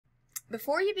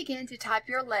Before you begin to type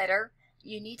your letter,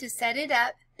 you need to set it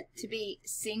up to be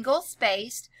single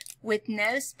spaced with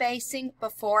no spacing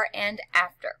before and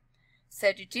after.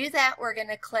 So to do that, we're going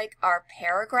to click our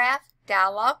paragraph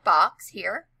dialog box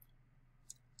here.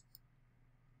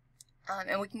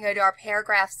 And we can go to our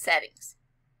paragraph settings.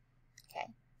 Okay,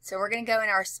 so we're going to go in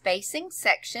our spacing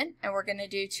section and we're going to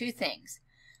do two things.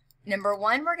 Number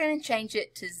one, we're going to change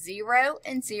it to 0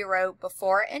 and 0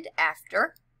 before and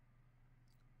after.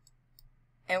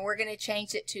 And we're going to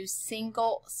change it to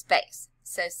single space.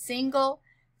 So single,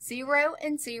 0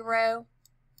 and 0,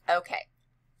 okay.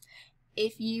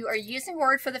 If you are using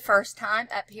Word for the first time,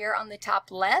 up here on the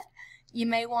top left, you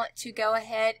may want to go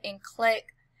ahead and click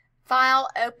File,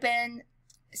 Open,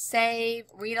 Save,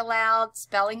 Read Aloud,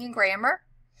 Spelling and Grammar,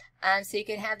 so you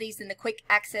can have these in the Quick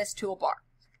Access toolbar.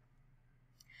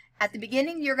 At the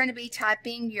beginning, you're going to be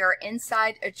typing your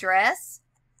inside address.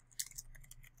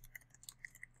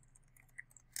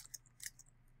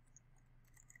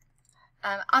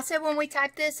 Also, when we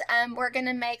type this, we're going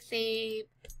to make the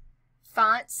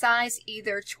font size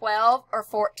either 12 or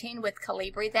 14 with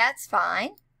Calibri. That's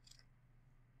fine.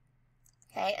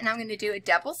 Okay, and I'm going to do a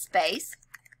double space.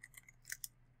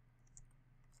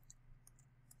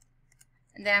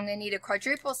 And then I'm going to need a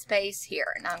quadruple space here.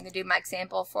 And I'm going to do my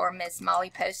example for Ms.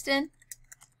 Molly Poston.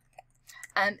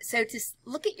 So to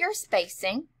look at your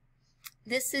spacing,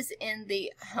 this is in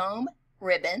the Home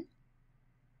ribbon.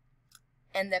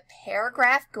 And the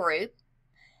paragraph group,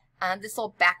 this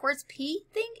little backwards P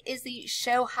thing is the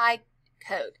show hide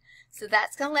code. So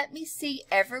that's going to let me see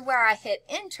everywhere I hit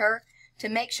enter to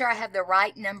make sure I have the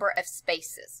right number of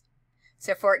spaces.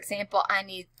 So for example, I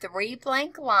need 3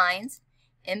 blank lines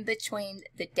in between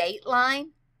the date line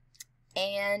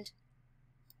and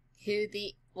who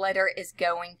the letter is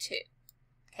going to.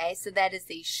 Okay, so that is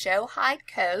the show hide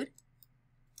code,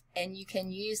 and you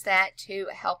can use that to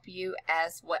help you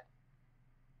as well.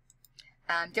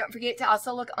 Don't forget to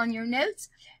also look on your notes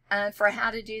for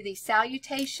how to do the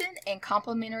salutation and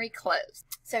complimentary close.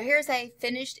 So here's a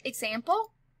finished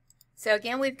example. So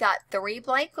again, we've got 3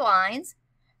 blank lines.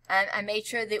 I made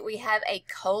sure that we have a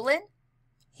colon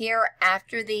here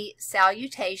after the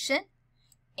salutation,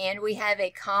 and we have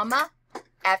a comma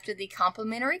after the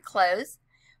complimentary close.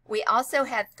 We also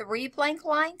have 3 blank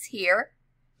lines here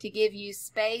to give you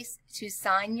space to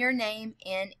sign your name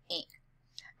in ink.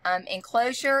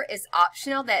 Enclosure is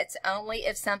optional. That's only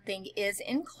if something is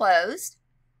enclosed.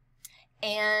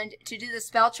 And to do the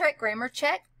spell check, grammar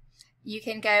check, you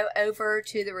can go over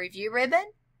to the review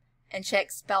ribbon and check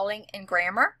spelling and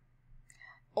grammar.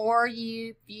 Or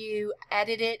you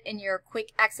added it in your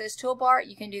quick access toolbar,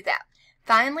 you can do that.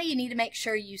 Finally, you need to make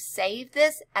sure you save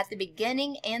this at the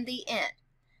beginning and the end.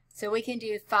 So we can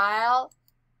do File,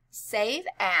 Save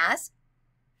As.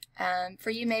 For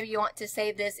you, maybe you want to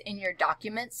save this in your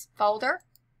Documents folder.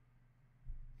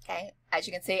 Okay, as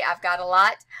you can see, I've got a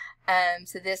lot.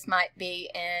 So this might be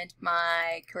in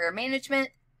my Career Management,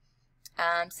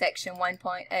 section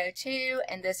 1.02,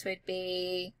 and this would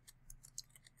be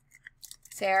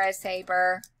Sarah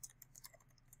Saber,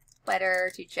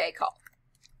 letter to J. Cole.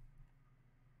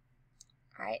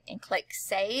 All right, and click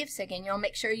Save. So again, you'll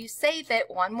make sure you save it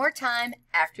one more time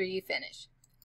after you finish.